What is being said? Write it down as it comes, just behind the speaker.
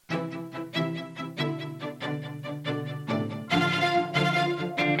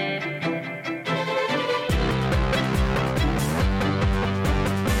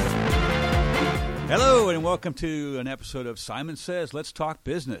welcome to an episode of Simon Says, Let's Talk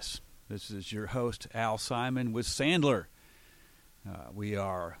Business. This is your host, Al Simon, with Sandler. We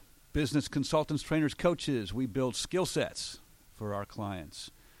are business consultants, trainers, coaches. We build skill sets for our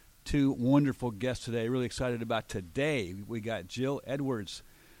clients. Two wonderful guests today. Really excited about today. We got Jill Edwards.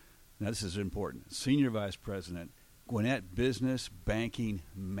 Now, this is important. Senior Vice President, Gwinnett Business Banking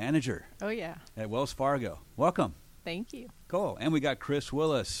Manager. Oh, yeah. At Wells Fargo. Welcome. Thank you. Cool. And we got Chris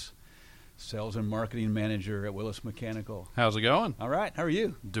Willis, Sales and Marketing Manager at Willis Mechanical. How's it going? All right. How are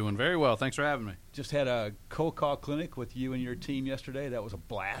you? Doing very well. Thanks for having me. Just had a cold call clinic with you and your team yesterday. That was a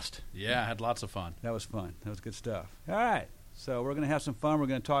blast. Yeah, I had lots of fun. That was fun. That was good stuff. All right. So we're going to have some fun. We're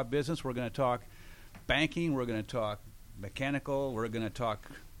going to talk business. We're going to talk banking. We're going to talk mechanical. We're going to talk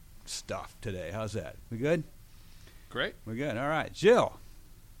stuff today. How's that? We good? Great. We're good. All right. Jill,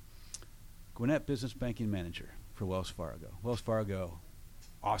 Gwinnett Business Banking Manager for Wells Fargo. Wells Fargo,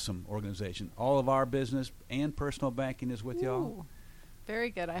 awesome organization. All of our business and personal banking is with y'all. Very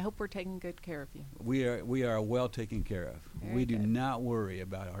good. I hope we're taking good care of you. We are well taken care of. Very do good. not worry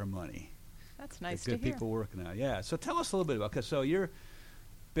about our money. That's nice Good to hear. people working out. Yeah. So tell us a little bit about, because so you're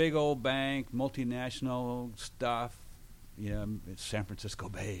big old bank, multinational stuff. You know, it's San Francisco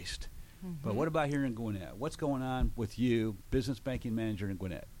based. Mm-hmm. But what about here in Gwinnett? What's going on with you, business banking manager in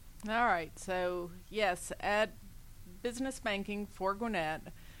Gwinnett? All right. So, yes, at Business Banking for Gwinnett,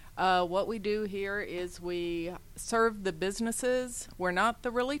 what we do here is we serve the businesses. We're not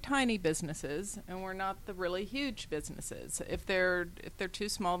the really tiny businesses, and we're not the really huge businesses. If they're too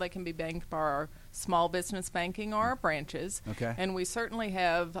small, they can be banked by our small business banking or our branches. Okay. And we certainly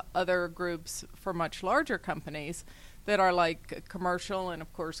have other groups for much larger companies that are like commercial and,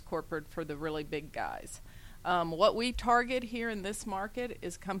 of course, corporate for the really big guys. What we target here in this market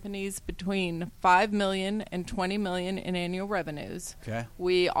is companies between $5 million and $20 million in annual revenues. Okay.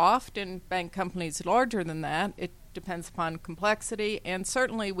 We often bank companies larger than that. It depends upon complexity, and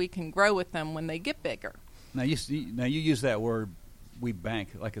certainly we can grow with them when they get bigger. Now you use that word, we bank,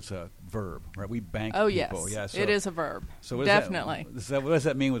 like it's a verb, right? We bank Oh, people. yes. Yeah, so, It is a verb. So what Definitely. What does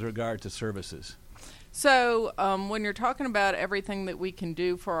that mean with regard to services? So when you're talking about everything that we can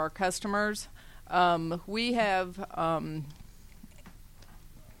do for our customers, we have,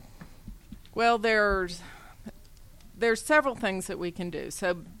 there's several things that we can do.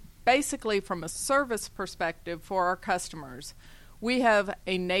 So basically from a service perspective for our customers, we have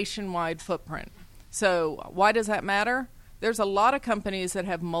a nationwide footprint. So why does that matter? There's a lot of companies that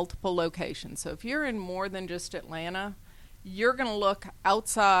have multiple locations. So if you're in more than just Atlanta, you're going to look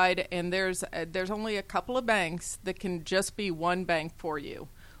outside, and there's only a couple of banks that can just be one bank for you.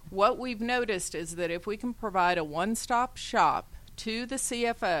 What we've noticed is that if we can provide a one-stop shop to the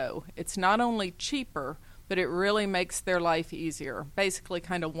CFO, it's not only cheaper, but it really makes their life easier. Basically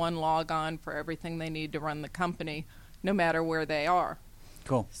kind of one log on for everything they need to run the company, no matter where they are.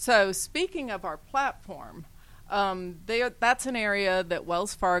 Cool. So speaking of our platform, that's an area that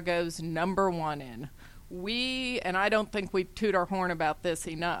Wells Fargo's number one in. And I don't think we toot our horn about this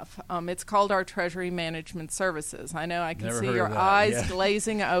enough. It's called our Treasury Management Services. I know I can see your eyes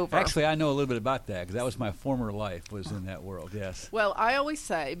glazing over. Actually, I know a little bit about that because that was my former life, was in that world, yes. Well, I always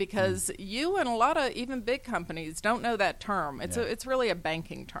say, because you and a lot of even big companies don't know that term. It's really a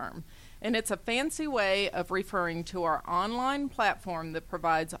banking term. And it's a fancy way of referring to our online platform that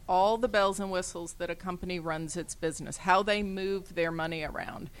provides all the bells and whistles that a company runs its business, how they move their money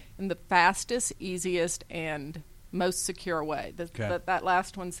around in the fastest, easiest, and most secure way. That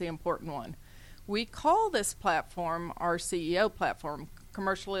last one's the important one. We call this platform our CEO platform,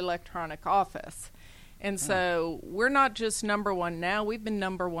 Commercial Electronic Office. And so we're not just number one now. We've been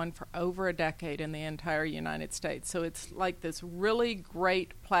number one for over a decade in the entire United States. So it's like this really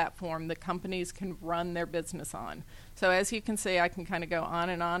great platform that companies can run their business on. So as you can see, I can kind of go on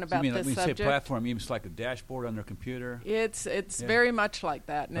and on about this subject. When you say platform, you mean it's like a dashboard on their computer? It's very much like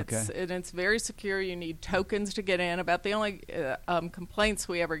that, and it's very secure. You need tokens to get in. About the only complaints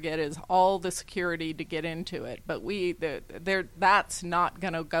we ever get is all the security to get into it. But that's not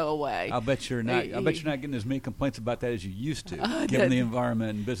going to go away. I'll bet you're not. I bet you're not getting as many complaints about that as you used to, given the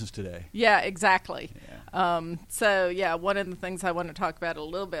environment in business today. Yeah, exactly. Yeah. One of the things I want to talk about a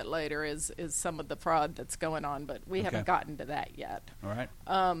little bit later is some of the fraud that's going on, but we haven't gotten to that yet. All right.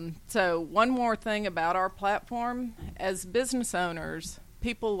 So one more thing about our platform. As business owners,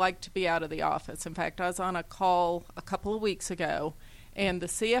 people like to be out of the office. In fact, I was on a call a couple of weeks ago, and the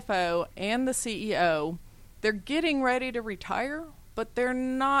CFO and the CEO, they're getting ready to retire, but they're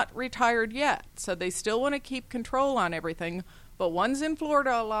not retired yet. So they still want to keep control on everything, but one's in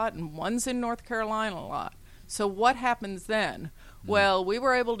Florida a lot and one's in North Carolina a lot. So what happens then? Well, we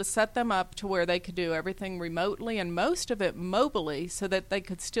were able to set them up to where they could do everything remotely and most of it mobily so that they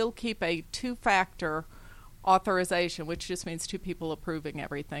could still keep a two-factor authorization, which just means two people approving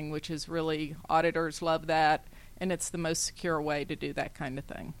everything, which is really, auditors love that, and it's the most secure way to do that kind of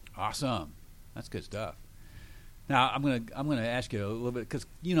thing. Awesome. That's good stuff. Now, I'm gonna ask you a little bit, because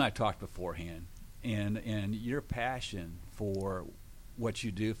you and I talked beforehand, and your passion for what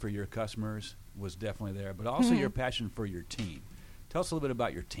you do for your customers was definitely there, but also your passion for your team. Tell us a little bit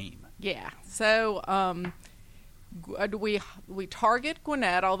about your team. Yeah. So we target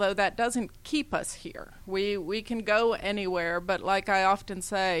Gwinnett, although that doesn't keep us here. We can go anywhere, but like I often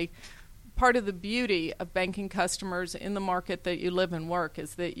say, part of the beauty of banking customers in the market that you live and work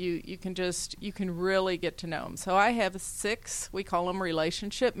is that you can really get to know them. So I have 6, we call them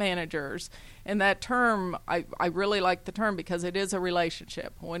relationship managers, and that term, I really like the term because it is a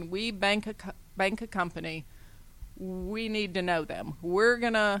relationship. When we bank a company, we need to know them. We're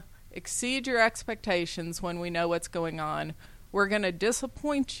going to exceed your expectations when we know what's going on. We're going to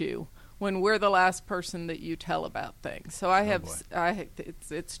disappoint you when we're the last person that you tell about things. So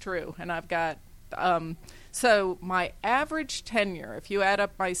it's true. And I've got, so my average tenure, if you add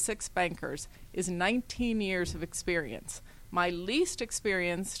up my 6 bankers, is 19 years of experience. My least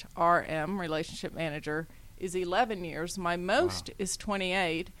experienced RM, relationship manager, is 11 years. My most is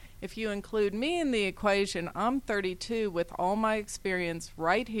 28. If you include me in the equation, I'm 32 with all my experience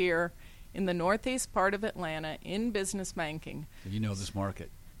right here in the northeast part of Atlanta in business banking. You know this market.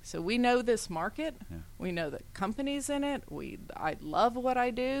 So we know this market. Yeah. We know the companies in it. I love what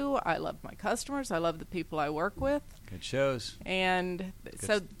I do. I love my customers. I love the people I work with. Good shows. And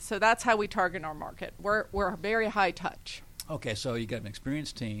so that's how we target our market. We're very high touch. Okay, so you got an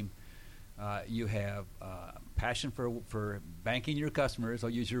experienced team. You have passion for banking your customers. I'll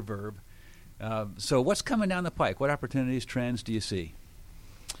use your verb. So what's coming down the pike? What opportunities, trends do you see?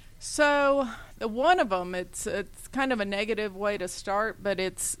 So one of them, it's kind of a negative way to start, but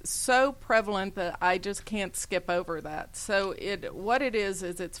it's so prevalent that I just can't skip over that. So what it is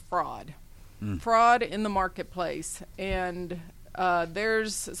it's fraud. Fraud in the marketplace. And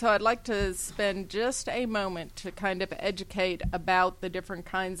so I'd like to spend just a moment to kind of educate about the different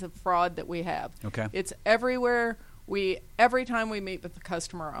kinds of fraud that we have. Okay. It's everywhere. Every time we meet with the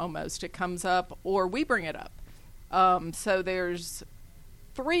customer, almost, it comes up, or we bring it up. So there's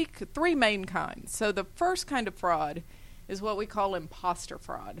three main kinds. So the first kind of fraud is what we call imposter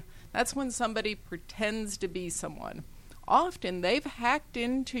fraud. That's when somebody pretends to be someone. Often they've hacked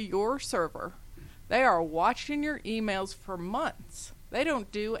into your server. They are watching your emails for months. They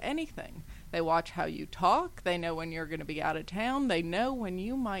don't do anything. They watch how you talk. They know when you're going to be out of town. They know when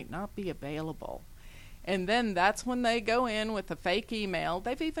you might not be available. And then that's when they go in with a fake email.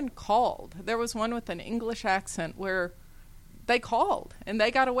 They've even called. There was one with an English accent where they called and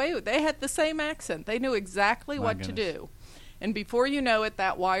they got away with it. They had the same accent. They knew exactly what to do. And before you know it,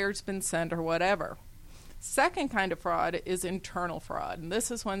 that wire's been sent or whatever. Second kind of fraud is internal fraud. And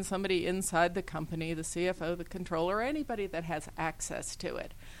this is when somebody inside the company, the CFO, the controller, anybody that has access to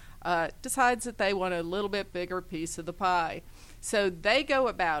it, decides that they want a little bit bigger piece of the pie. So they go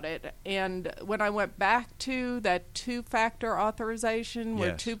about it. And when I went back to that two-factor authorization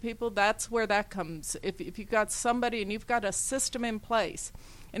where two people, that's where that comes. If you've got somebody and you've got a system in place,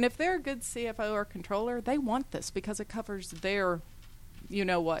 and if they're a good CFO or controller, they want this because it covers their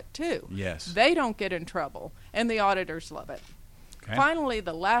you-know-what, too. Yes. They don't get in trouble, and the auditors love it. Okay. Finally,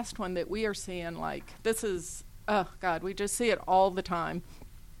 the last one that we are seeing, this is, oh, God, we just see it all the time,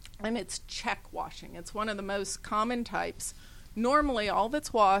 and it's check washing. It's one of the most common types. Normally, all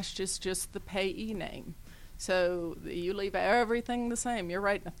that's washed is just the payee name. So you leave everything the same. You're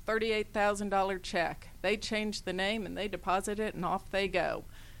writing a $38,000 check. They change the name, and they deposit it, and off they go.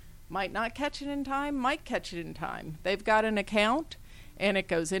 Might not catch it in time, might catch it in time. They've got an account, and it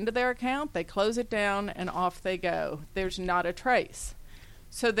goes into their account, they close it down, and off they go. There's not a trace.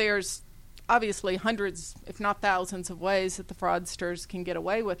 So there's obviously hundreds, if not thousands, of ways that the fraudsters can get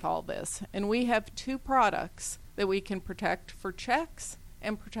away with all this. And we have 2 products that we can protect for checks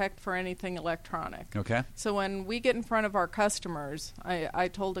and protect for anything electronic. Okay. So when we get in front of our customers, I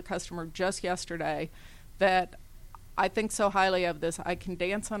told a customer just yesterday that I think so highly of this, I can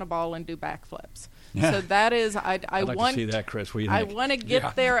dance on a ball and do backflips. Yeah. So that is, I'd like to see that, Chris. What do you think? I want to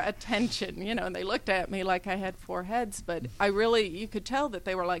get their attention, and they looked at me like I had 4 heads, but you could tell that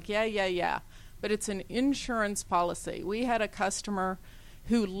they were like, yeah. But it's an insurance policy. We had a customer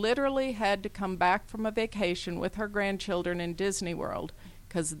who literally had to come back from a vacation with her grandchildren in Disney World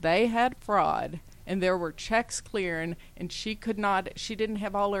because they had fraud, and there were checks clearing, and she didn't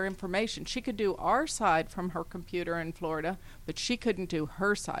have all her information. She could do our side from her computer in Florida, but she couldn't do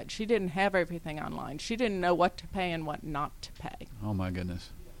her side. She didn't have everything online. She didn't know what to pay and what not to pay. Oh, my goodness.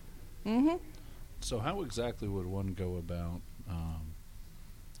 Mm-hmm. So how exactly would one go about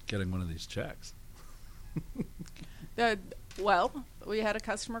getting one of these checks? Well, we had a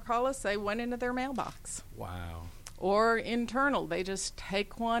customer call us. They went into their mailbox. Wow. Or internal. They just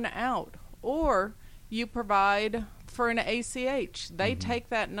take one out. Or you provide for an ACH. They take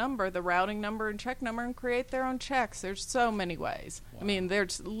that number, the routing number and check number, and create their own checks. There's so many ways. Wow. I mean,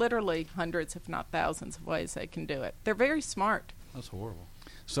 there's literally hundreds, if not thousands, of ways they can do it. They're very smart. That's horrible.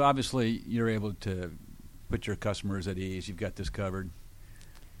 So obviously you're able to put your customers at ease. You've got this covered.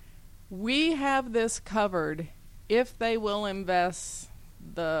 We have this covered if they will invest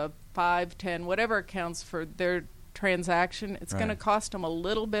the 5, 10, whatever accounts for their transaction. It's going to cost them a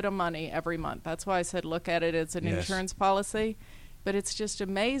little bit of money every month. That's why I said look at it as an insurance policy. But it's just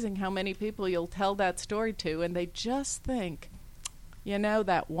amazing how many people you'll tell that story to, and they just think, you know,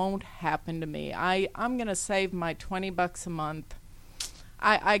 that won't happen to me. I'm going to save my $20 a month.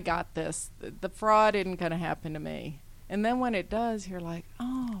 I got this. The fraud isn't going to happen to me. And then when it does, you're like,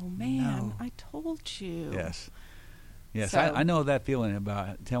 oh, man, No. I told you. Yes. Yes, So- I know that feeling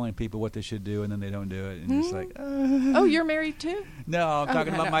about telling people what they should do and then they don't do it. And it's like, Oh, you're married too? no, I'm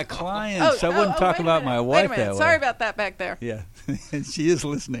talking about my Oh, clients. I wouldn't talk wait a about minute. my Wait a wife minute. that way. Sorry about that back there. Yeah, and she is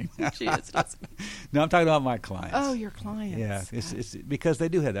listening. She is listening. No, I'm talking about my clients. Oh, your clients. Yeah, it's because they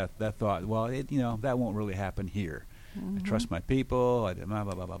do have that thought. Well, that won't really happen here. I trust my people. I blah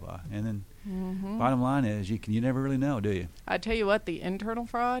blah blah blah blah. And then bottom line is you never really know, do you? I tell you what, the internal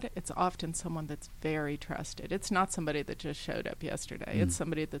fraud, it's often someone that's very trusted. It's not somebody that just showed up yesterday. It's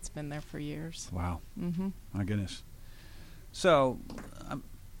somebody that's been there for years. Wow, Mm-hmm. my goodness. So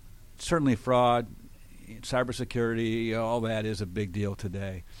certainly fraud, cybersecurity, all that is a big deal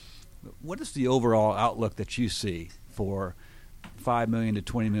today. What is the overall outlook that you see for $5 million to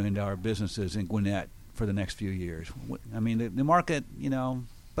 $20 million businesses in Gwinnett for the next few years? I mean, the market,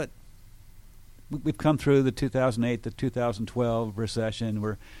 but we've come through the 2008 to 2012 recession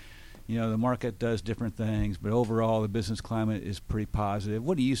where, the market does different things, but overall the business climate is pretty positive.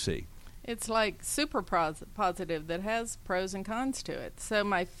 What do you see? It's like super positive that has pros and cons to it. So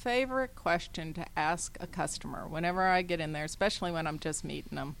my favorite question to ask a customer whenever I get in there, especially when I'm just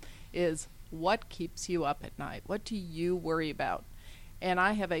meeting them, is what keeps you up at night? What do you worry about? And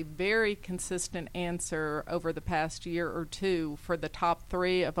I have a very consistent answer over the past year or two for the top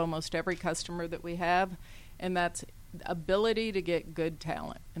 3 of almost every customer that we have, and that's ability to get good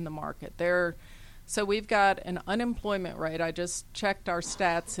talent in the market. So we've got an unemployment rate. I just checked our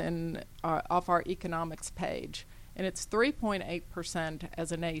stats off our economics page, and it's 3.8%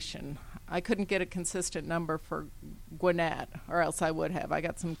 as a nation. I couldn't get a consistent number for Gwinnett, or else I would have. I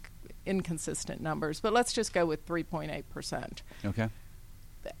got some inconsistent numbers, but let's just go with 3.8%. Okay.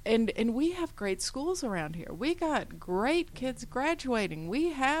 And we have great schools around here. We got great kids graduating. We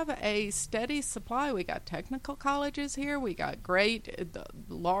have a steady supply. We got technical colleges here. We got great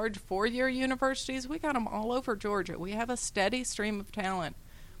large 4-year universities. We got them all over Georgia. We have a steady stream of talent.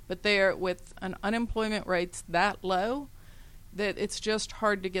 But they're with an unemployment rates that low that it's just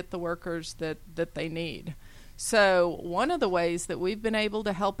hard to get the workers that they need. So one of the ways that we've been able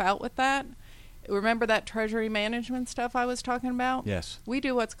to help out with that, remember that treasury management stuff I was talking about? Yes. We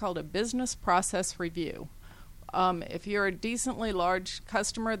do what's called a business process review. If you're a decently large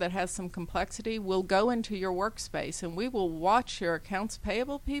customer that has some complexity, we'll go into your workspace and we will watch your accounts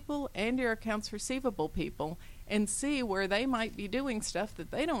payable people and your accounts receivable people and see where they might be doing stuff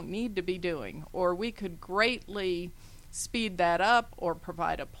that they don't need to be doing. Or we could greatly speed that up or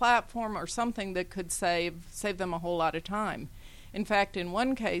provide a platform or something that could save them a whole lot of time. In fact, in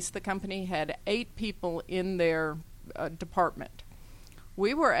one case, the company had 8 people in their department.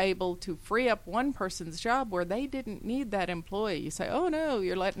 We were able to free up one person's job where they didn't need that employee. You say, oh, no,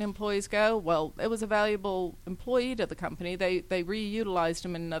 you're letting employees go? Well, it was a valuable employee to the company. They reutilized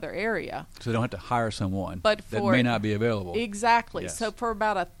him in another area. So they don't have to hire someone But that may not be available. Exactly. Yes. So for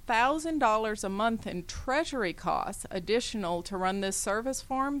about $1,000 a month in treasury costs additional to run this service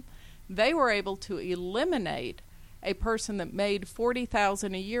for them, they were able to eliminate a person that made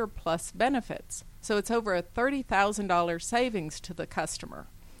 $40,000 a year plus benefits. So it's over a $30,000 savings to the customer.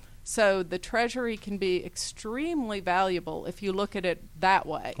 So the treasury can be extremely valuable if you look at it that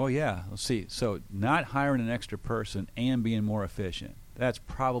way. Oh, yeah. Let's see. So not hiring an extra person and being more efficient. That's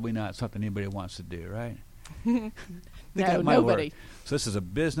probably not something anybody wants to do, right? No, that might nobody. work. So this is a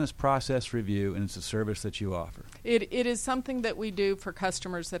business process review, and it's a service that you offer. It is something that we do for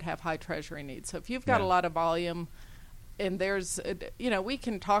customers that have high treasury needs. So if you've got Yeah. a lot of volume, and there's, we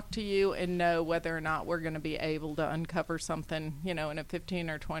can talk to you and know whether or not we're going to be able to uncover something, in a 15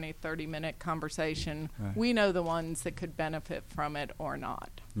 or 20, 30-minute conversation. Right. We know the ones that could benefit from it or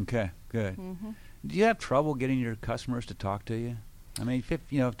not. Okay, good. Mm-hmm. Do you have trouble getting your customers to talk to you? I mean, $5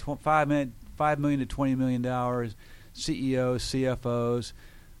 million to $20 million, CEOs, CFOs,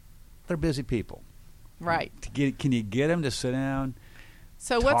 they're busy people. Right. Can you get them to sit down?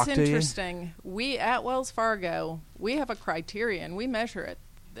 So talk what's to you? interesting, we at Wells Fargo, we have a criteria and we measure it.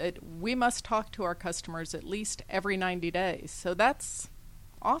 That we must talk to our customers at least every 90 days. So that's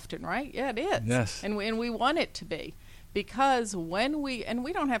often, right? Yeah, it is. Yes. And we want it to be. Because we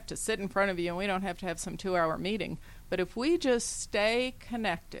don't have to sit in front of you and we don't have to have some 2-hour meeting, but if we just stay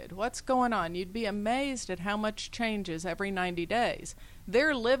connected, what's going on? You'd be amazed at how much changes every 90 days.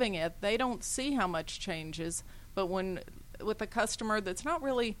 They're living it. They don't see how much changes, but with a customer that's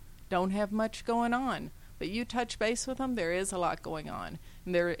don't have much going on, but you touch base with them, there is a lot going on,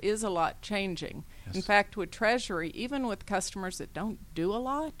 and there is a lot changing. Yes. In fact, with Treasury, even with customers that don't do a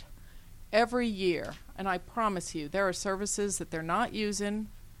lot, every year, and I promise you, there are services that they're not using,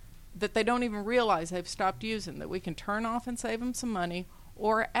 that they don't even realize they've stopped using, that we can turn off and save them some money,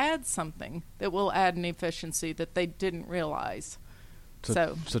 or add something that will add an efficiency that they didn't realize.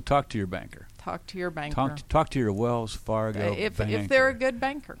 So talk to your banker. Talk to your banker. Talk to your Wells Fargo banker. If they're a good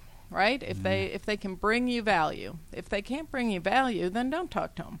banker, right? If they can bring you value. If they can't bring you value, then don't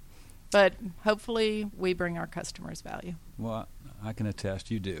talk to them. But hopefully we bring our customers value. Well, I can attest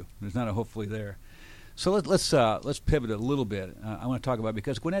you do. There's not a hopefully there. So let's pivot a little bit. I want to talk about,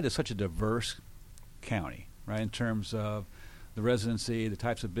 because Gwinnett is such a diverse county, right, in terms of the residency, the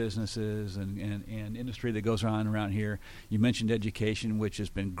types of businesses and industry that goes on around here. You mentioned education, which has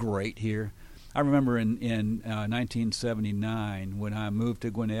been great here. I remember in 1979 when I moved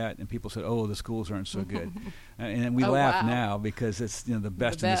to Gwinnett, and people said, "Oh, the schools aren't so good," and we laugh now because it's the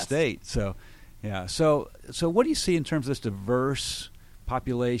best in the state. So, yeah. So what do you see in terms of this diverse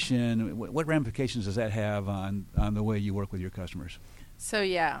population? What ramifications does that have on the way you work with your customers? So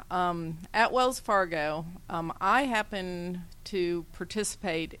at Wells Fargo, I happen to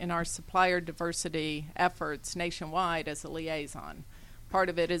participate in our supplier diversity efforts nationwide as a liaison. Part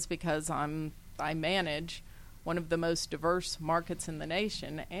of it is because I manage one of the most diverse markets in the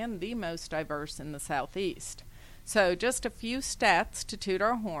nation and the most diverse in the Southeast. So just a few stats to toot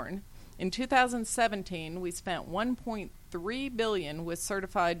our horn. In 2017, we spent $1.3 billion with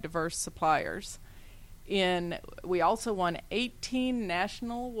certified diverse suppliers. We also won 18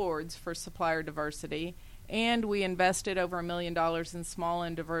 national awards for supplier diversity, and we invested over $1 million in small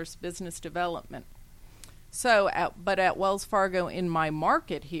and diverse business development. But at Wells Fargo, in my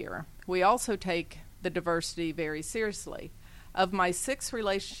market here, we also take the diversity very seriously. Of my 6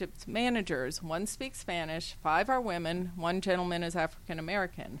 relationships managers, 1 speaks Spanish, 5 are women, 1 gentleman is African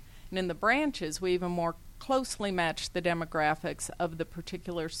American. And in the branches, we even more closely match the demographics of the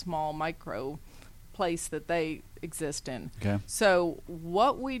particular small micro place that they exist in. Okay. So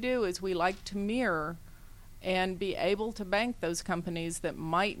what we do is we like to mirror and be able to bank those companies that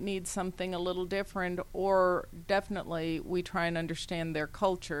might need something a little different, or definitely we try and understand their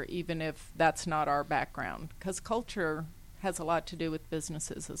culture, even if that's not our background, because culture has a lot to do with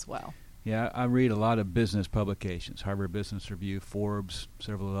businesses as well. Yeah, I read a lot of business publications, Harvard Business Review, Forbes,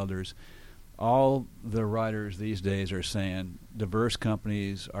 several others. All the writers these days are saying diverse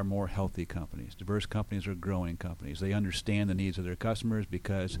companies are more healthy companies. Diverse companies are growing companies. They understand the needs of their customers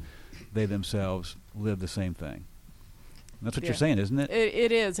because they themselves live the same thing. That's what you're saying, isn't it?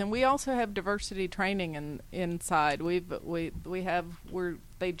 It is, and we also have diversity training inside. They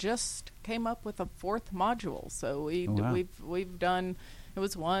just came up with a 4th module, so we've done. It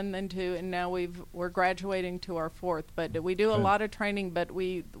was 1, then 2, and now we're graduating to our 4th. But we do a lot of training, but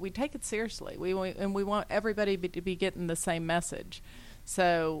we take it seriously. We want everybody to be getting the same message.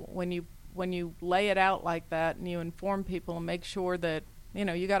 So when you lay it out like that and you inform people and make sure that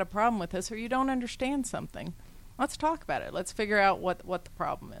you got a problem with this or you don't understand something, let's talk about it. Let's figure out what the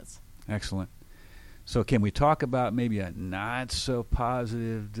problem is. Excellent. So can we talk about maybe a not so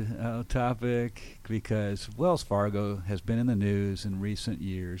positive topic? Because Wells Fargo has been in the news in recent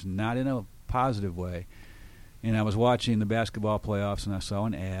years, not in a positive way. And I was watching the basketball playoffs and I saw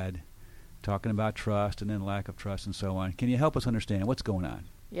an ad talking about trust and then lack of trust and so on. Can you help us understand what's going on?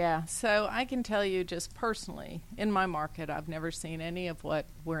 Yeah, so I can tell you just personally, in my market, I've never seen any of what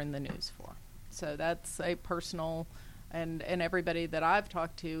we're in the news for. So that's a personal, and everybody that I've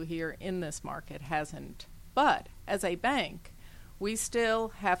talked to here in this market hasn't. But as a bank, we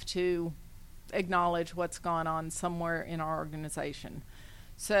still have to acknowledge what's gone on somewhere in our organization.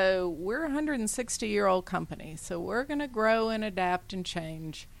 So we're a 160-year-old company, so we're going to grow and adapt and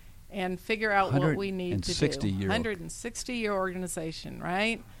change and figure out what we need to do. 160-year organization,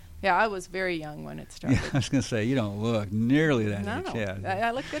 right? Yeah, I was very young when it started. Yeah, I was going to say, you don't look nearly that age. Yeah. I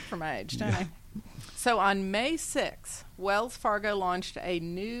look good for my age, don't I? So on May 6th, Wells Fargo launched a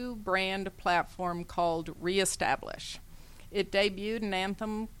new brand platform called Reestablish. It debuted an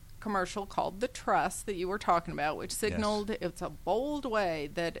anthem commercial called The Trust that you were talking about, which signaled it's a bold way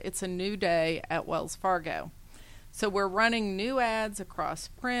that it's a new day at Wells Fargo. So we're running new ads across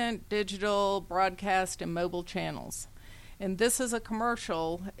print, digital, broadcast, and mobile channels. And this is a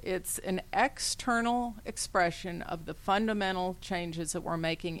commercial. It's an external expression of the fundamental changes that we're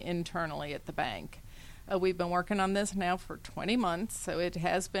making internally at the bank. We've been working on this now for 20 months, so it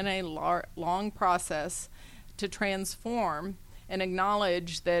has been a long process to transform and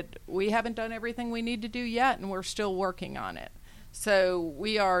acknowledge that we haven't done everything we need to do yet, and we're still working on it. So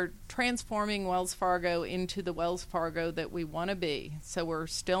we are transforming Wells Fargo into the Wells Fargo that we want to be. So we're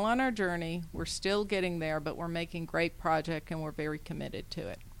still on our journey. We're still getting there, but we're making great project, and we're very committed to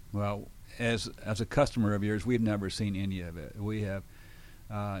it. Well, as a customer of yours, we've never seen any of it. We have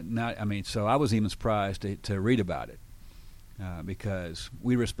not. I mean, so I was even surprised to read about it because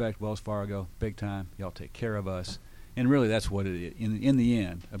we respect Wells Fargo big time. Y'all take care of us. And really, that's what it is. In the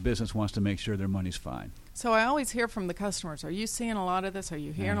end, a business wants to make sure their money's fine. So I always hear from the customers, are you seeing a lot of this? Are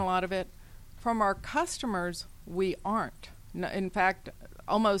you hearing a lot of it? From our customers, we aren't. No, in fact,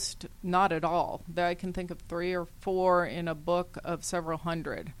 almost not at all. I can think of 3 or 4 in a book of several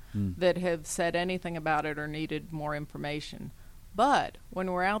hundred that have said anything about it or needed more information. But when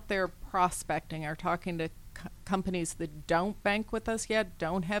we're out there prospecting or talking to companies that don't bank with us yet,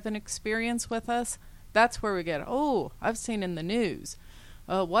 don't have an experience with us, that's where we get, I've seen in the news.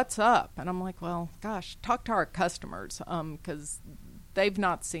 What's up? And I'm like, well, gosh, talk to our customers because they've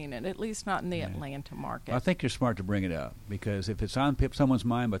not seen it, at least not in the Atlanta market. I think you're smart to bring it up because if it's on someone's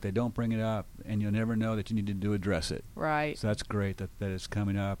mind but they don't bring it up, and you'll never know that you need to address it. Right. So that's great that it's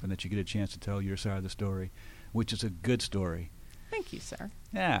coming up and that you get a chance to tell your side of the story, which is a good story. Thank you, sir.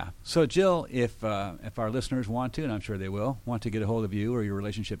 Yeah. So, Jill, if our listeners want to, and I'm sure they will, want to get a hold of you or your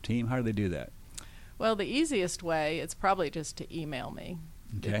relationship team, how do they do that? Well, the easiest way is probably just to email me.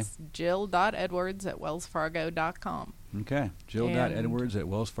 Okay. It's jill.edwards@wellsfargo.com. Okay.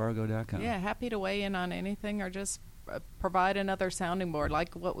 Jill.edwards@wellsfargo.com. Yeah, happy to weigh in on anything or just provide another sounding board.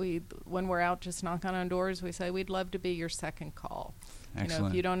 Like when we're out just knocking on doors, we say we'd love to be your second call. Excellent.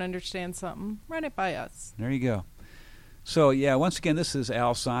 If you don't understand something, run it by us. There you go. So, once again, this is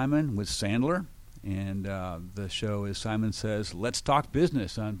Al Simon with Sandler, and the show is Simon Says, Let's Talk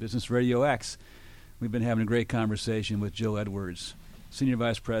Business on Business Radio X. We've been having a great conversation with Jill Edwards, Senior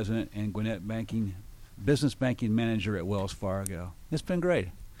Vice President and Gwinnett Business Banking Manager at Wells Fargo. It's been great.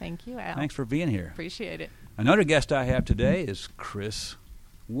 Thank you, Al. Thanks for being here. Appreciate it. Another guest I have today is Chris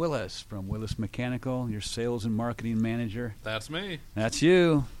Willis from Willis Mechanical, your Sales and Marketing Manager. That's me. That's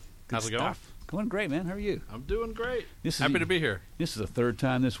you. Good How's it going? stuff. Going great, man. How are you? I'm doing great. Happy to be here. This is the 3rd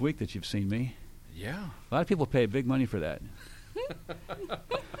time this week that you've seen me. Yeah. A lot of people pay big money for that.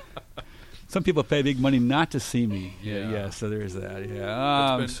 Some people pay big money not to see me. Yeah, so there's that. Yeah,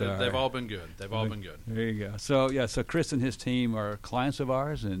 I'm sorry. They've all been good. There you go. So, so Chris and his team are clients of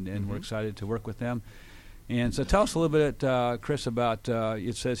ours, and we're excited to work with them. And so tell us a little bit, Chris, about,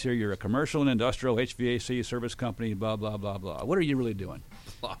 it says here you're a commercial and industrial HVAC service company, blah, blah, blah, blah. What are you really doing?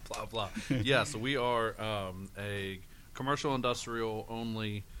 Blah, blah, blah. Yeah, so we are a commercial industrial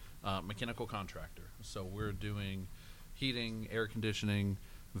only mechanical contractor. So we're doing heating, air conditioning,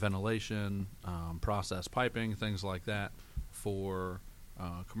 ventilation, process piping, things like that for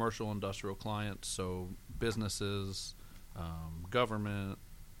commercial industrial clients, so businesses, government,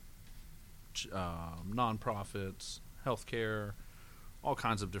 nonprofits, healthcare, all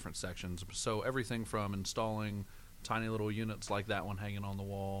kinds of different sections. So everything from installing tiny little units like that one hanging on the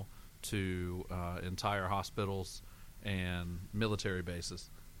wall to entire hospitals and military bases.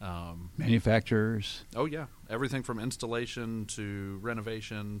 Manufacturers. Oh, yeah. Everything from installation to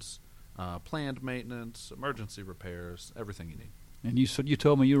renovations, planned maintenance, emergency repairs, everything you need. And you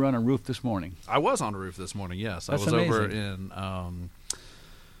told me you were on a roof this morning. I was on a roof this morning, yes. That's I was amazing. over in,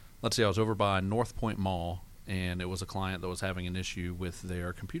 I was over by North Point Mall, and it was a client that was having an issue with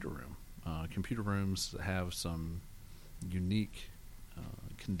their computer room. Computer rooms have some unique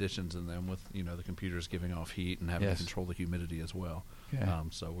conditions in them with, the computers giving off heat and having to control the humidity as well. Okay.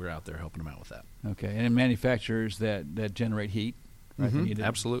 So we're out there helping them out with that. Okay. And manufacturers that generate heat, right? Mm-hmm.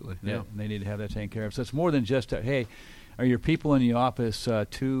 Absolutely. Yeah. They need to have that taken care of. So it's more than just, hey, Are your people in the office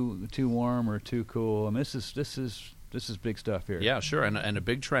too warm or too cool? I mean, this is big stuff here. Yeah, sure. And a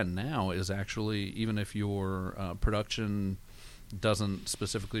big trend now is actually, even if your production doesn't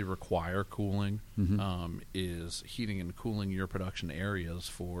specifically require cooling, is heating and cooling your production areas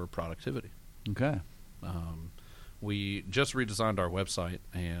for productivity. Okay. We just redesigned our website,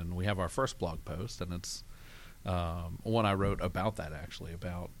 and we have our first blog post, and it's one I wrote about that, actually,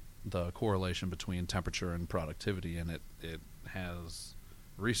 about the correlation between temperature and productivity, and it has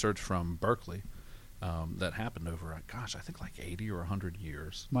research from Berkeley that happened over, I think like 80 or 100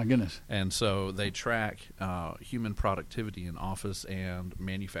 years. My goodness. And so they track human productivity in office and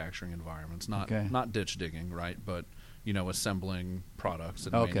manufacturing environments, not ditch digging, right, but assembling products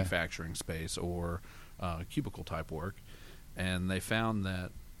in a manufacturing space or cubicle type work. And they found that,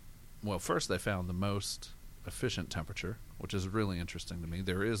 first they found the most efficient temperature, which is really interesting to me.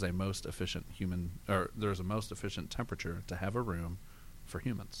 There's a most efficient temperature to have a room for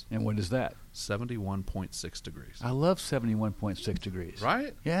humans. And what is that? 71.6 degrees. I love 71.6 degrees.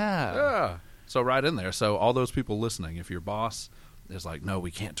 Right? Yeah. So right in there. So all those people listening, if your boss is like, no,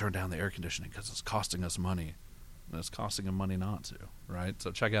 we can't turn down the air conditioning because it's costing us money, and it's costing them money not to, right? So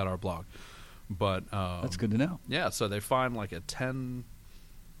check out our blog. But that's good to know. Yeah, so they find like a 10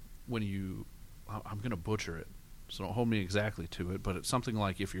 I'm going to butcher it, so don't hold me exactly to it, but it's something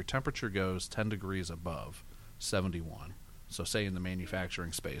like if your temperature goes 10 degrees above 71, so say in the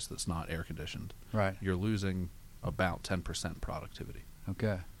manufacturing space that's not air conditioned, right, you're losing about 10% productivity.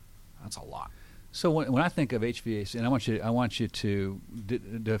 Okay. That's a lot. So when I think of HVAC, and I want you to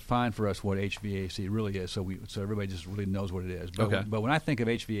define for us what HVAC really is, so everybody just really knows what it is. But, but when I think of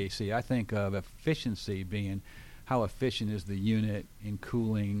HVAC, I think of efficiency being how efficient is the unit in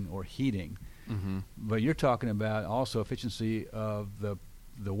cooling or heating. Mm-hmm. But you're talking about also efficiency of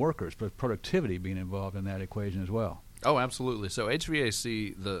the workers, but productivity being involved in that equation as well. Oh, absolutely. So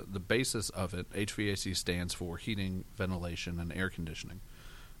HVAC, the basis of it, HVAC stands for heating, ventilation, and air conditioning.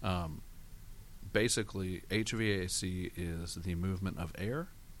 Basically, HVAC is the movement of air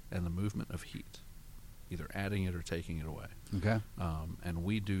and the movement of heat, either adding it or taking it away. Okay. And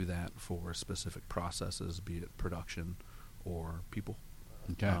we do that for specific processes, be it production or people.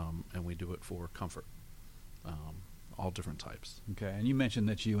 Okay. And we do it for comfort, all different types. Okay. And you mentioned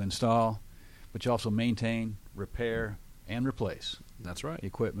that you install, but you also maintain, repair, and replace. That's right.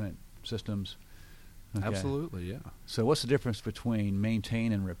 Equipment, systems. Okay. Absolutely, yeah. So what's the difference between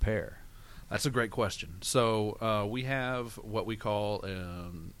maintain and repair? That's a great question. So we have what we call,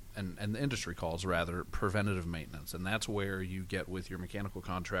 and the industry calls rather, preventative maintenance. And that's where you get with your mechanical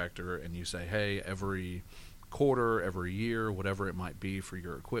contractor and you say, hey, every quarter, every year, whatever it might be for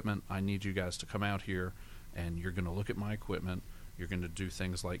your equipment, I need you guys to come out here and you're going to look at my equipment. You're going to do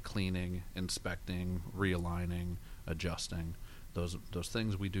things like cleaning, inspecting, realigning, adjusting. Those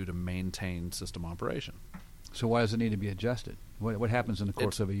things we do to maintain system operation. So why does it need to be adjusted? What happens in the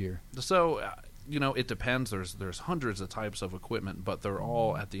course of a year? So, it depends. There's hundreds of types of equipment, but they're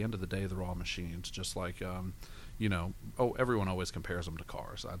all, at the end of the day, they're all machines. Just like, everyone always compares them to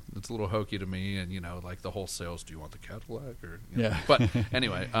cars. It's a little hokey to me, and, like the whole sales, do you want the Cadillac? Yeah. But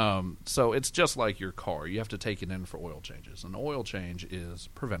anyway, so it's just like your car. You have to take it in for oil changes. An oil change is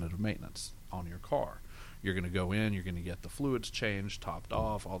preventative maintenance on your car. You're going to go in, you're going to get the fluids changed, topped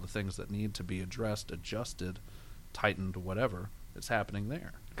off, all the things that need to be addressed, adjusted, tightened, whatever is happening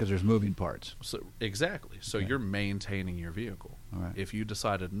there. Because there's moving parts. So exactly. So you're maintaining your vehicle. All right. If you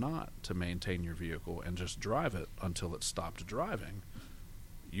decided not to maintain your vehicle and just drive it until it stopped driving,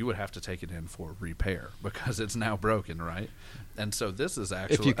 you would have to take it in for repair because it's now broken, right? And so this is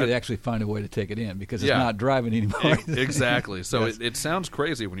actually... If you could actually find a way to take it in because it's not driving anymore. Exactly. So yes. it sounds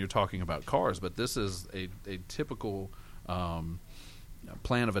crazy when you're talking about cars, but this is a typical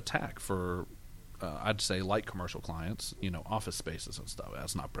plan of attack for, I'd say, light commercial clients, office spaces and stuff.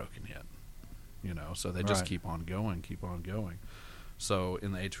 That's not broken yet, so they just keep on going. So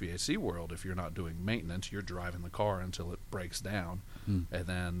in the HVAC world, if you're not doing maintenance, you're driving the car until it breaks down, and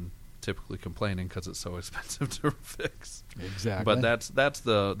then typically complaining because it's so expensive to fix. Exactly. But that's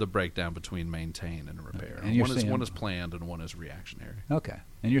the breakdown between maintain and repair. Okay. And one is planned and one is reactionary. Okay.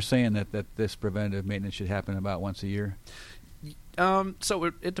 And you're saying that this preventative maintenance should happen about once a year? So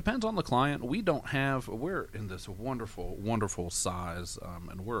it depends on the client. We're in this wonderful, wonderful size,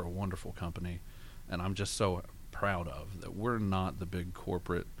 and we're a wonderful company, and I'm just so proud of that we're not the big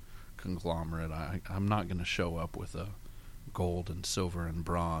corporate conglomerate. I'm not going to show up with a gold and silver and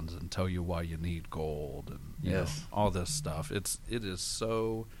bronze and tell you why you need gold and yes, all this stuff. It is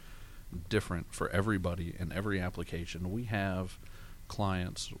so different for everybody in every application. We have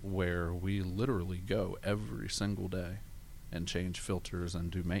clients where we literally go every single day and change filters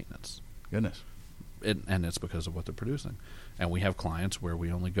and do maintenance. Goodness. And it's because of what they're producing. And we have clients where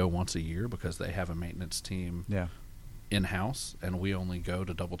we only go once a year because they have a maintenance team in-house, and we only go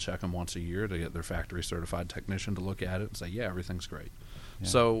to double-check them once a year to get their factory-certified technician to look at it and say, yeah, everything's great. Yeah.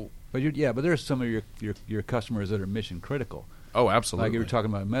 So, but there's some of your customers that are mission-critical. Oh, absolutely. Like you were talking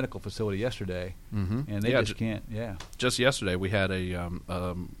about a medical facility yesterday, and they just can't, Just yesterday we had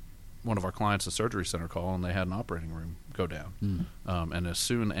one of our clients a surgery center call, and they had an operating room go down. And as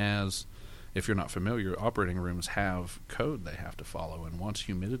soon as, if you're not familiar, operating rooms have code they have to follow, and once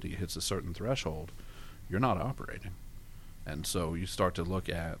humidity hits a certain threshold, you're not operating. And so you start to look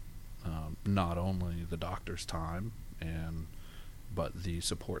at not only the doctor's time but the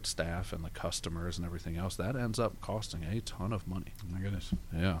support staff and the customers and everything else. That ends up costing a ton of money. Oh, my goodness.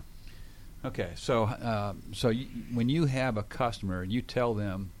 Yeah. Okay, so when you have a customer, you tell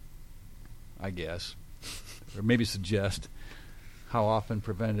them, I guess, or maybe suggest how often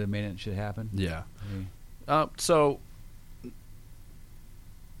preventative maintenance should happen? Yeah. So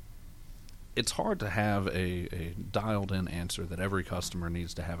it's hard to have a dialed-in answer that every customer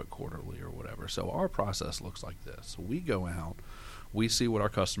needs to have it quarterly or whatever. So our process looks like this. We go out, we see what our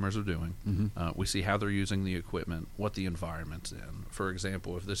customers are doing, we see how they're using the equipment, what the environment's in. For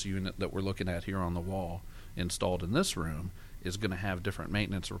example, if this unit that we're looking at here on the wall installed in this room is going to have different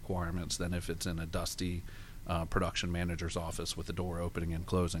maintenance requirements than if it's in a dusty production manager's office with the door opening and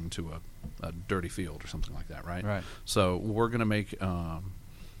closing to a dirty field or something like that, right? Right. So we're going to make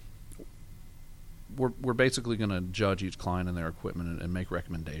we're basically going to judge each client and their equipment and make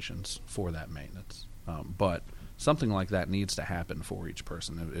recommendations for that maintenance. But something like that needs to happen for each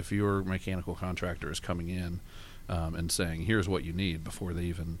person. If your mechanical contractor is coming in and saying, here's what you need, before they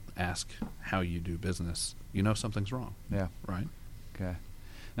even ask how you do business, you know something's wrong. Yeah. Right? Okay.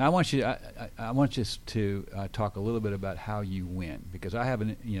 Now I want you to talk a little bit about how you win, because I have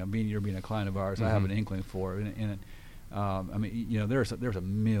being a client of ours, I have an inkling for it. And there's a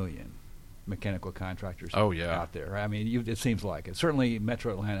million mechanical contractors out there. Right? I mean, it seems like it. Certainly,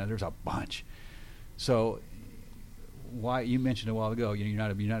 Metro Atlanta, there's a bunch. So, why you mentioned a while ago, you're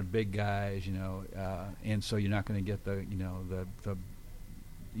not a big guys, and so you're not going to get the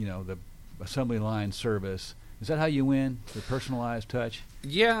assembly line service. Is that how you win? The personalized touch?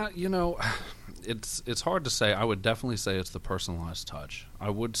 Yeah, it's hard to say. I would definitely say it's the personalized touch. I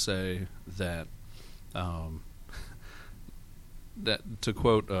would say that that, to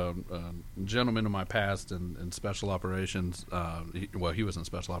quote a gentleman in my past in special operations, he was in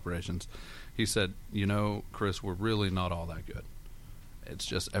special operations, he said, Chris, we're really not all that good. It's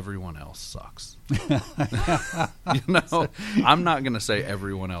just everyone else sucks. I'm not going to say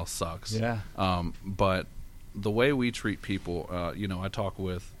everyone else sucks. Yeah. But the way we treat people, I talk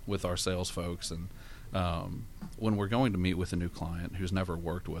with our sales folks, and when we're going to meet with a new client who's never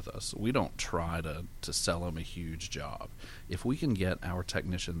worked with us, we don't try to sell them a huge job. If we can get our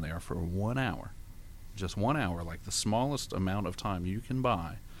technician there for 1 hour, just 1 hour, like the smallest amount of time you can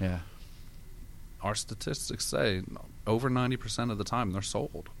buy, our statistics say over 90% of the time they're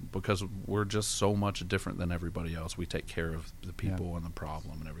sold, because we're just so much different than everybody else. We take care of the people and the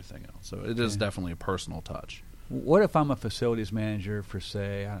problem and everything else. So it is definitely a personal touch. What if I'm a facilities manager for,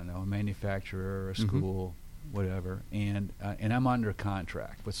 say, I don't know, a manufacturer or a school, whatever, and I'm under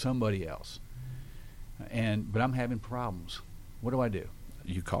contract with somebody else, but I'm having problems? What do I do?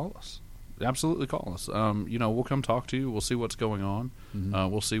 You call us. Absolutely call us. We'll come talk to you. We'll see what's going on.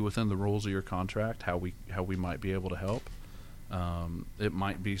 We'll see within the rules of your contract how we might be able to help. It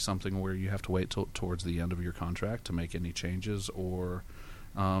might be something where you have to wait towards the end of your contract to make any changes, or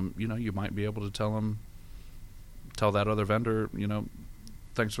you might be able to tell that other vendor,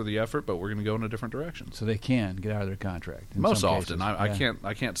 thanks for the effort, but we're going to go in a different direction. So they can get out of their contract. Most often,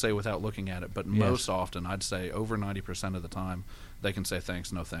 I can't say without looking at it, but most often, I'd say over 90% of the time, they can say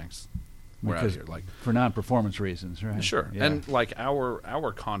thanks, no thanks. We're out of here, for non-performance reasons, right? Sure. Yeah. And like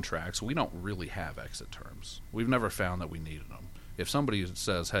our contracts, we don't really have exit terms. We've never found that we needed them. If somebody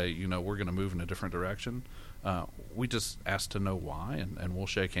says, "Hey, we're going to move in a different direction," we just ask to know why, and we'll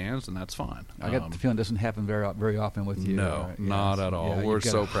shake hands, and that's fine. I got the feeling it doesn't happen very often with you. No, not at all. Yeah, we're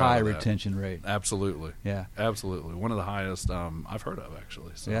so proud high of that. retention rate. Absolutely. Yeah. Absolutely. One of the highest I've heard of,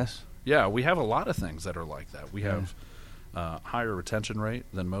 actually. So, yes. Yeah, we have a lot of things that are like that. We have higher retention rate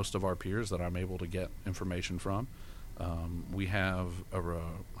than most of our peers that I'm able to get information from. We have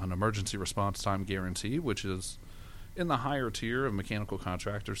an emergency response time guarantee, which is in the higher tier of mechanical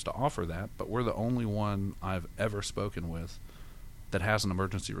contractors to offer that, but we're the only one I've ever spoken with that has an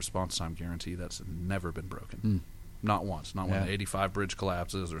emergency response time guarantee that's never been broken. Not once. Not when the 85 bridge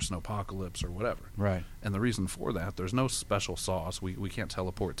collapses or snowpocalypse or whatever. Right. And the reason for that, there's no special sauce. We can't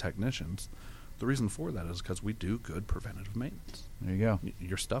teleport technicians. The reason for that is because we do good preventative maintenance. There you go.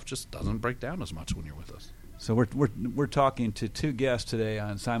 Your stuff just doesn't break down as much when you're with us. So we're talking to two guests today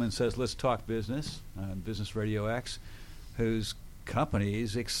on Simon Says Let's Talk Business on Business Radio X, whose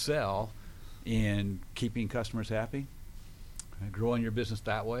companies excel in keeping customers happy, growing your business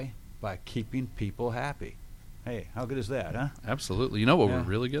that way by keeping people happy. Hey, how good is that, huh? Absolutely. You know what we're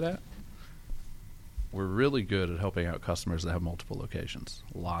really good at? We're really good at helping out customers that have multiple locations,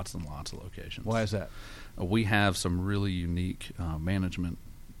 lots and lots of locations. Why is that? We have some really unique management,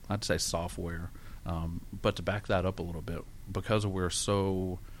 I'd say software, but to back that up a little bit, because we're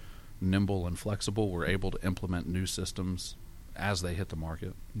so nimble and flexible, we're able to implement new systems as they hit the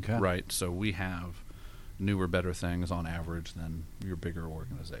market. Okay. Right? So we have newer, better things on average than your bigger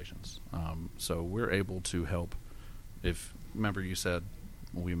organizations. So we're able to help. If remember you said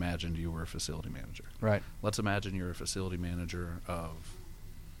we imagined you were a facility manager. Right. Let's imagine you're a facility manager of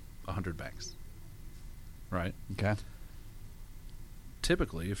 100 banks. Right? Okay.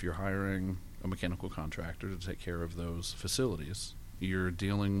 Typically, if you're hiring a mechanical contractor to take care of those facilities, you're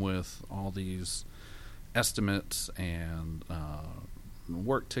dealing with all these estimates and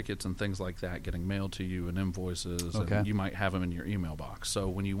work tickets and things like that getting mailed to you and invoices, and you might have them in your email box. So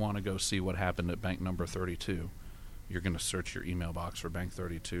when you want to go see what happened at bank number 32, you're going to search your email box for bank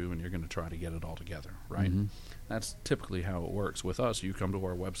 32, and you're going to try to get it all together, right? Mm-hmm. That's typically how it works. With us, you come to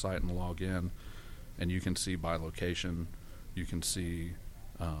our website and log in, and you can see by location, you can see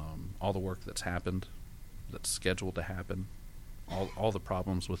all the work that's happened, that's scheduled to happen, all the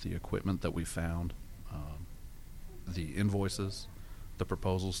problems with the equipment that we found, the invoices, the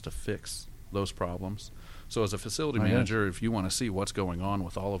proposals to fix those problems. So as a facility manager, if you want to see what's going on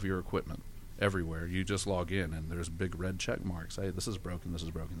with all of your equipment everywhere, you just log in and there's big red check marks. Hey, this is broken, this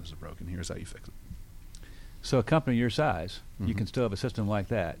is broken, this is broken. Here's how you fix it. So a company your size, you can still have a system like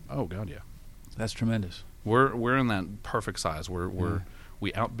that. Oh, God, yeah. That's tremendous. We're in that perfect size.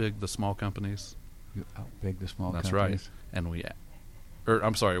 We outbig the small companies. You outbig the small companies. That's right. And we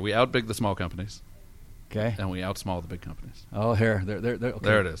outbig the small companies. Okay. And we outsmall the big companies. Oh, okay.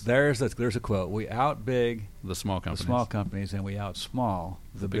 There it is. There's a quote. We outbig the small companies, and we outsmall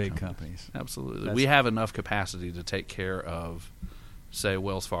the big companies. Absolutely. We have enough capacity to take care of, say,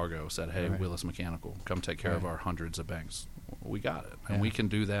 Wells Fargo said, hey, Willis Mechanical, come take care of our hundreds of banks. We got it. And we can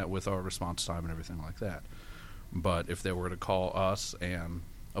do that with our response time and everything like that. But if they were to call us and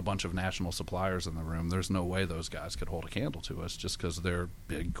a bunch of national suppliers in the room, there's no way those guys could hold a candle to us just because they're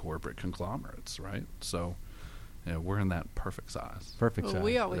big corporate conglomerates, right? So we're in that perfect size. Size.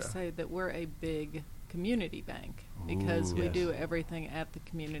 We always say that we're a big community bank because we do everything at the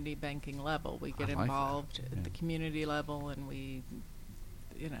community banking level. We get involved at the community level, and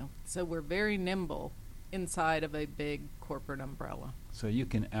so we're very nimble inside of a big corporate umbrella. So you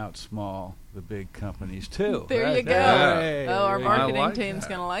can outsmall the big companies too. There you go. Hey, our marketing team's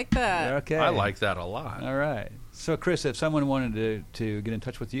going to like that. Okay. I like that a lot. All right. So Chris, if someone wanted to get in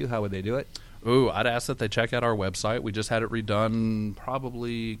touch with you, how would they do it? Ooh, I'd ask that they check out our website. We just had it redone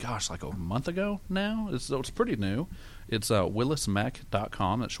probably, like a month ago now. It's pretty new. It's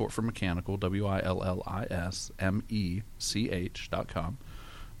willismech.com. That's short for mechanical, WILLISMECH.com.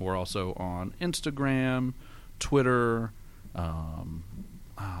 We're also on Instagram, Twitter,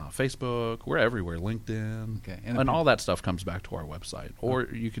 Facebook. We're everywhere. LinkedIn. Okay. And all that stuff comes back to our website. Or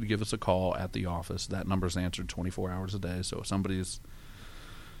you could give us a call at the office. That number's answered 24 hours a day. So if somebody's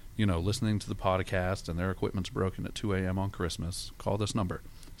listening to the podcast and their equipment's broken at 2 a.m. on Christmas, call this number,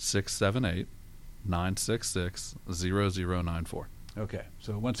 678-966-0094. Okay.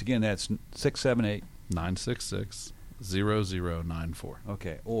 So once again, that's 678-966-0094. 0094.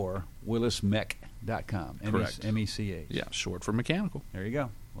 Okay, or willismech.com. Correct. MECH. Yeah, short for mechanical. There you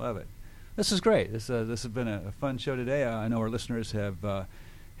go. Love it. This is great. This has been a fun show today. I know our listeners have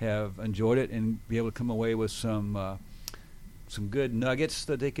enjoyed it and be able to come away with some good nuggets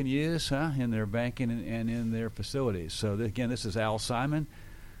that they can use in their banking and in their facilities. So again, this is Al Simon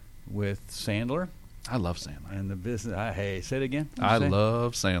with Sandler. I love Sandler. And the business. Hey, say it again. I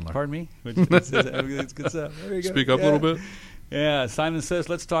love Sandler. Pardon me? It's good stuff. There you go. Speak up a little bit. Yeah, Simon Says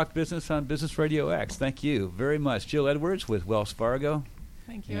Let's Talk Business on Business Radio X. Thank you very much. Jill Edwards with Wells Fargo.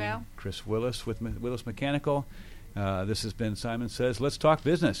 Thank you, Al. Chris Willis with Willis Mechanical. This has been Simon Says Let's Talk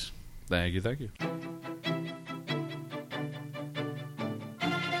Business. Thank you.